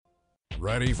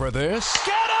Ready for this?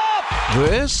 Get up!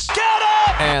 This? Get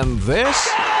up! And this?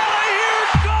 Get out of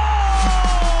here!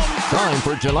 Go! Time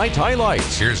for tonight's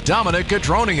highlights. Here's Dominic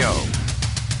Cotroneo.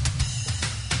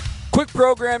 Quick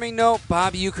programming note,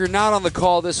 Bob Uecker not on the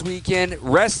call this weekend,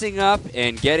 resting up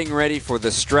and getting ready for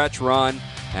the stretch run.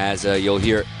 As you'll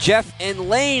hear Jeff and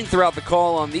Lane throughout the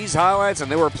call on these highlights,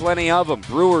 and there were plenty of them.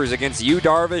 Brewers against Yu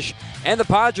Darvish and the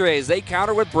Padres. They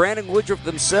counter with Brandon Woodruff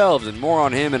themselves, and more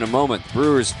on him in a moment. The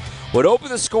Brewers would open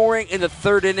the scoring in the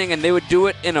third inning, and they would do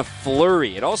it in a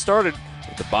flurry. It all started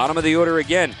at the bottom of the order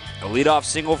again. A leadoff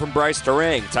single from Bryce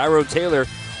Turang. Tyrone Taylor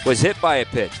was hit by a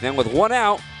pitch. Then with one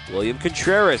out, William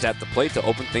Contreras at the plate to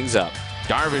open things up.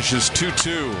 Darvish is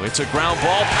 2-2. It's a ground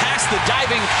ball past the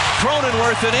diving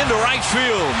Cronenworth and into right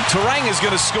field. Turang is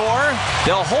going to score.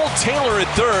 They'll hold Taylor at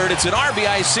third. It's an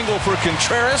RBI single for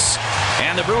Contreras.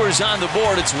 And the Brewers on the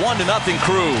board. It's 1-0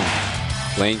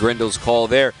 Crew. Lane Grindle's call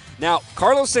there. Now,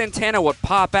 Carlos Santana would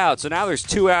pop out, so now there's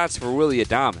 2 outs for Willy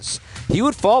Adames. He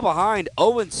would fall behind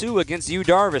 0-2 against Yu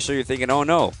Darvish, so you're thinking, oh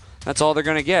no, that's all they're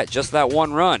going to get, just that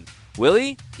one run.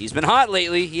 Willie, he's been hot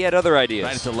lately. He had other ideas.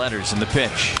 Right at the letters in the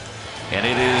pitch. And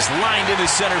it is lined into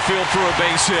center field for a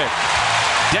base hit.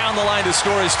 Down the line to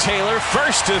score is Taylor.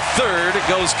 First to third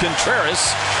goes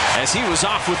Contreras as he was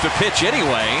off with the pitch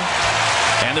anyway.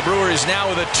 And the Brewers now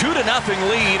with a 2-0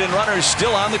 lead and runners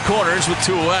still on the corners with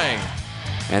 2 away.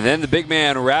 And then the big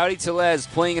man, Rowdy Tellez,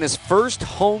 playing in his first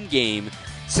home game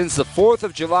since the 4th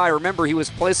of July. Remember, he was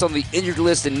placed on the injured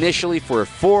list initially for a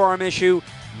forearm issue,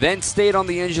 then stayed on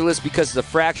the injured list because of the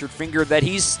fractured finger that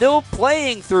he's still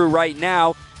playing through right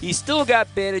now. He's still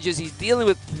got bandages. He's dealing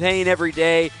with pain every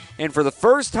day. And for the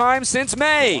first time since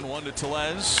May. 1-1 to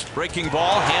Tellez. Breaking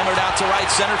ball, hammered out to right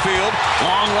center field.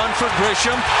 Long run for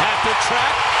Grisham. At the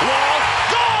track. Wall.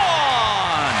 Gone!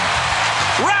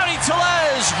 Rowdy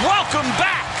Tellez, welcome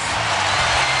back.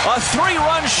 A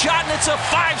 3-run shot, and it's a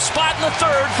 5-spot in the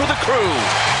third for the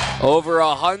Crew. Over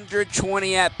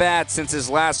 120 at-bats since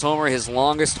his last homer, his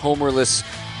longest homerless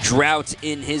drought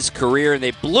in his career, and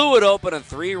they blew it open. A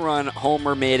 3-run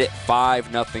homer made it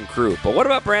 5-0 Crew. But what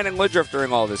about Brandon Woodruff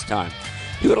during all this time?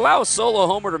 He would allow a solo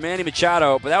homer to Manny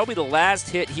Machado, but that would be the last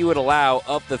hit he would allow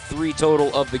of the 3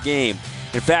 total of the game.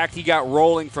 In fact, he got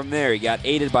rolling from there. He got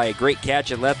aided by a great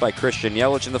catch at left by Christian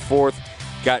Yelich in the 4th.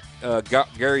 Got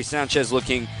Gary Sanchez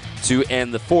looking to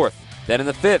end the 4th. Then in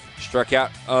the 5th, struck out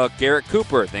Garrett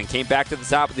Cooper. Then came back to the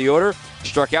top of the order,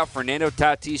 struck out Fernando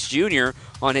Tatis Jr.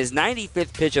 on his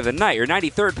 95th pitch of the night, or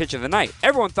 93rd pitch of the night.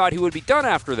 Everyone thought he would be done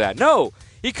after that. No,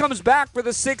 he comes back for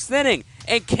the 6th inning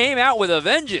and came out with a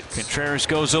vengeance. Contreras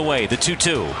goes away, the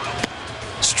 2-2.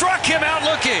 Struck him out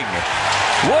looking.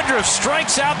 Woodruff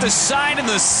strikes out the side in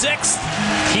the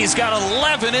 6th. He's got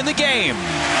 11 in the game.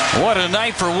 What a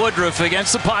night for Woodruff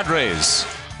against the Padres.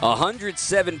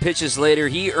 107 pitches later,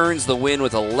 he earns the win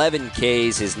with 11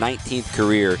 Ks, his 19th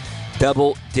career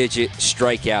double-digit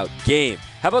strikeout game.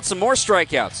 How about some more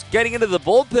strikeouts? Getting into the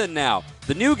bullpen now.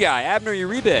 The new guy, Abner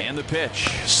Uribe. And the pitch.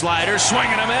 Slider, swing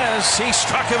and a miss. He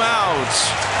struck him out.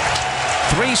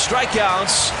 3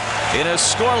 strikeouts in a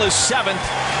scoreless 7th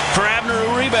for Abner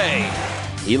Uribe.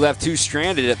 He left 2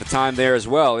 stranded at the time there as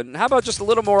well. And how about just a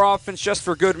little more offense just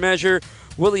for good measure?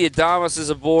 Willy Adames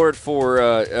is aboard for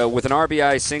with an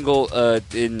RBI single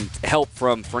in help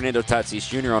from Fernando Tatis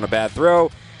Jr. on a bad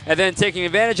throw. And then taking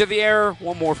advantage of the error,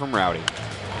 one more from Rowdy.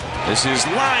 This is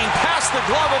line past the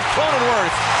glove of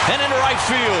Cronenworth and into right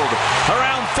field.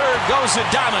 Around third goes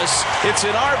Adames. It's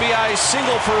an RBI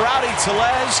single for Rowdy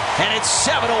Tellez, and it's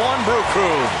 7-1 Brew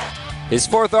Crew. His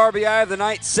 4th RBI of the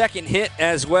night, 2nd hit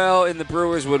as well, and the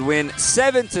Brewers would win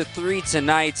 7-3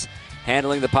 tonight,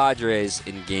 handling the Padres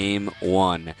in Game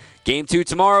 1. Game 2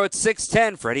 tomorrow at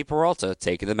 6:10. Freddie Peralta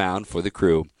taking the mound for the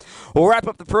Crew. We'll wrap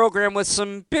up the program with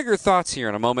some bigger thoughts here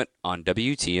in a moment on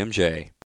WTMJ.